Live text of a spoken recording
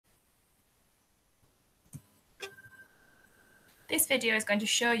This video is going to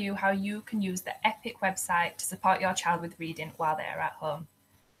show you how you can use the EPIC website to support your child with reading while they are at home.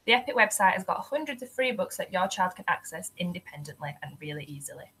 The EPIC website has got hundreds of free books that your child can access independently and really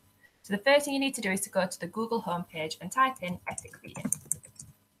easily. So the first thing you need to do is to go to the Google homepage and type in EPIC Reading.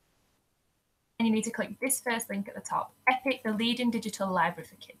 And you need to click this first link at the top, EPIC, the leading digital library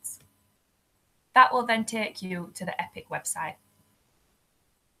for kids. That will then take you to the EPIC website.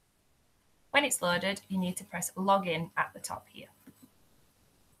 When it's loaded, you need to press Login at the top here.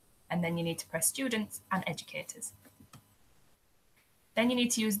 And then you need to press Students and Educators. Then you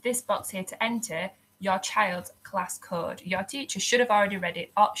need to use this box here to enter your child's class code. Your teacher should have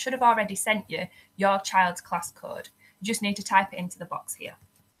already sent you your child's class code. You just need to type it into the box here.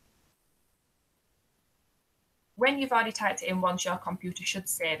 When you've already typed it in once, your computer should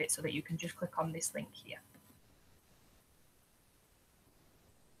save it so that you can just click on this link here.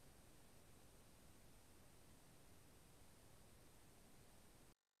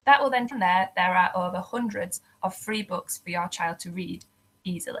 That will then, from there are over hundreds of free books for your child to read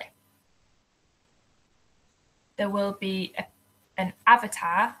easily. There will be an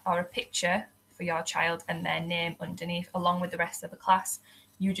avatar or a picture for your child and their name underneath, along with the rest of the class.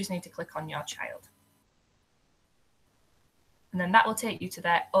 You just need to click on your child. And then that will take you to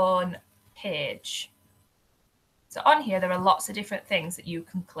their own page. So on here, there are lots of different things that you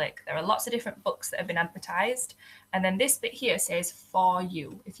can click. There are lots of different books that have been advertised. And then this bit here says for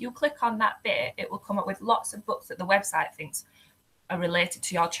you. If you click on that bit, it will come up with lots of books that the website thinks are related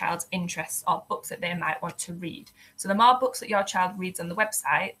to your child's interests or books that they might want to read. So the more books that your child reads on the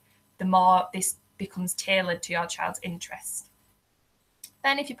website, the more this becomes tailored to your child's interests.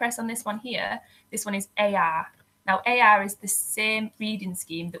 Then if you press on this one here, this one is AR. Now, AR is the same reading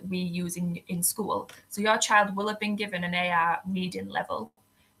scheme that we use in school. So your child will have been given an AR reading level,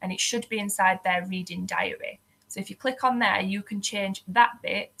 and it should be inside their reading diary. So if you click on there, you can change that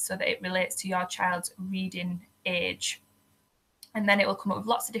bit so that it relates to your child's reading age. And then it will come up with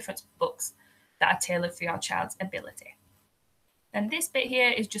lots of different books that are tailored for your child's ability. And this bit here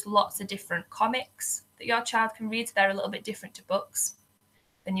is just lots of different comics that your child can read. So they're a little bit different to books.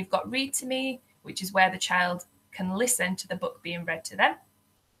 Then you've got Read to Me, which is where the child can listen to the book being read to them.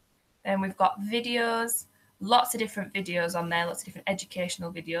 Then we've got videos, lots of different videos on there, lots of different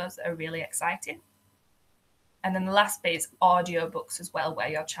educational videos that are really exciting. And then the last bit is audio books as well, where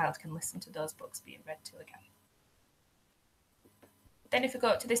your child can listen to those books being read to again. Then if you go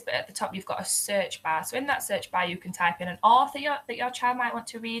up to this bit at the top, you've got a search bar. So in that search bar, you can type in an author that your child might want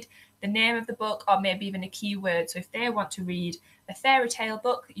to read, the name of the book, or maybe even a keyword. So if they want to read a fairy tale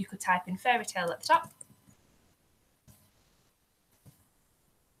book, you could type in fairy tale at the top.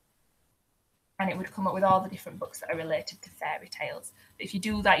 And it would come up with all the different books that are related to fairy tales. But if you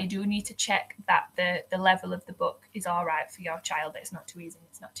do that, you do need to check that the level of the book is all right for your child, that it's not too easy and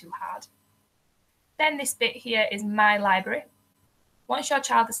it's not too hard. Then this bit here is My Library. Once your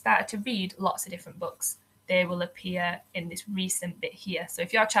child has started to read lots of different books, they will appear in this recent bit here. So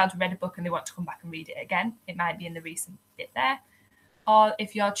if your child's read a book and they want to come back and read it again, it might be in the recent bit there. Or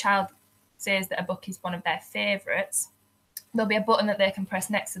if your child says that a book is one of their favourites, there'll be a button that they can press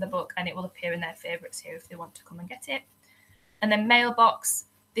next to the book and it will appear in their favourites here if they want to come and get it. And then Mailbox,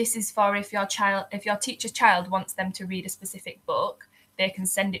 this is for if your teacher's child wants them to read a specific book, they can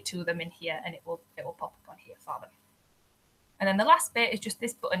send it to them in here and it will pop up on here for them. And then the last bit is just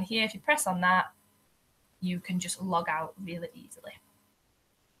this button here. If you press on that, you can just log out really easily.